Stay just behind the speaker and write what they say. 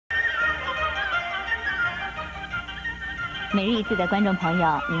每日一字的观众朋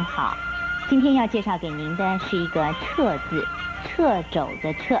友您好，今天要介绍给您的是一个掣字，掣肘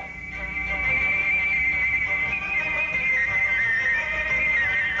的掣。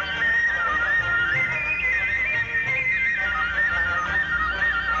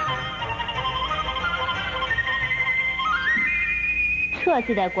掣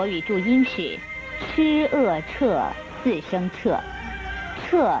字的国语注音是吃恶彻四声彻，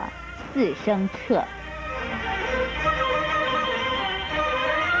彻四声彻。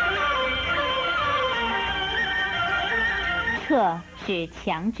掣是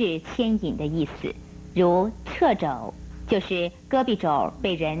强制牵引的意思，如掣肘就是胳膊肘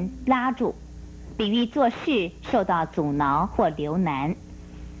被人拉住，比喻做事受到阻挠或留难。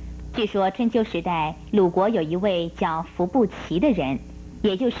据说春秋时代鲁国有一位叫伏不齐的人，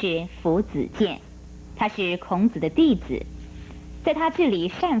也就是伏子建，他是孔子的弟子。在他治理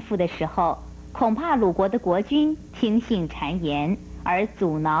善父的时候，恐怕鲁国的国君听信谗言而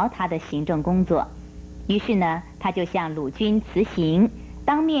阻挠他的行政工作，于是呢，他就向鲁君辞行，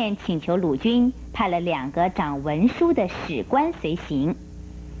当面请求鲁君派了2个掌文书的史官随行。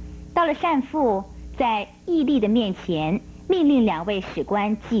到了善父，在义吏的面前命令2位史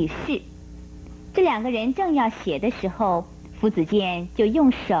官记事。这2个人正要写的时候，伏子建就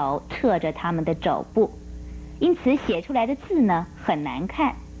用手掣着他们的肘部，因此写出来的字呢很难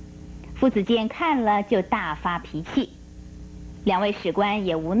看。伏子建看了就大发脾气，2位史官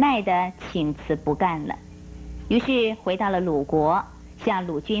也无奈地请辞不干了。于是回到了鲁国，向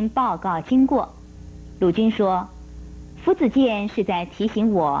鲁君报告经过。鲁君说，伏子建是在提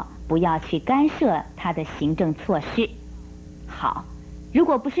醒我不要去干涉他的行政措施。好，如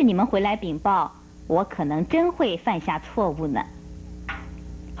果不是你们回来禀报，我可能真会犯下错误呢。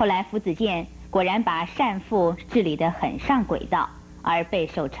后来伏子建果然把善父治理得很上轨道，而备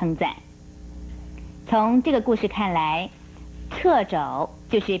受称赞。从这个故事看来，掣肘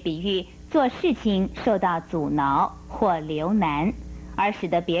就是比喻做事情受到阻挠或留难，而使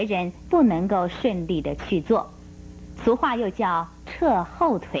得别人不能够顺利地去做。俗话又叫掣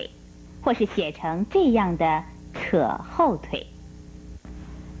后腿，或是写成这样的扯后腿。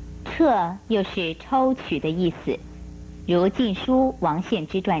掣又是抽取的意思，如《晋书·王献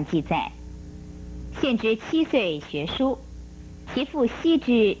之传》记载，献之7岁学书，其父惜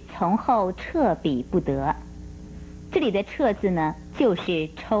之，从后掣笔不得。这里的掣字呢，就是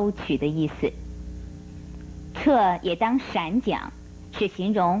抽取的意思。掣也当闪讲，是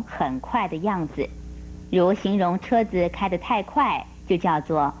形容很快的样子，如形容车子开得太快，就叫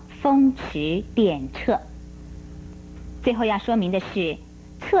做风驰电掣。最后要说明的是，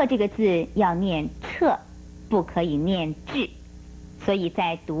掣这个字要念掣，不可以念志，所以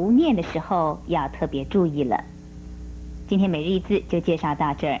在读念的时候要特别注意了。今天每日一字就介绍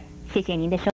到这儿，谢谢您的收看。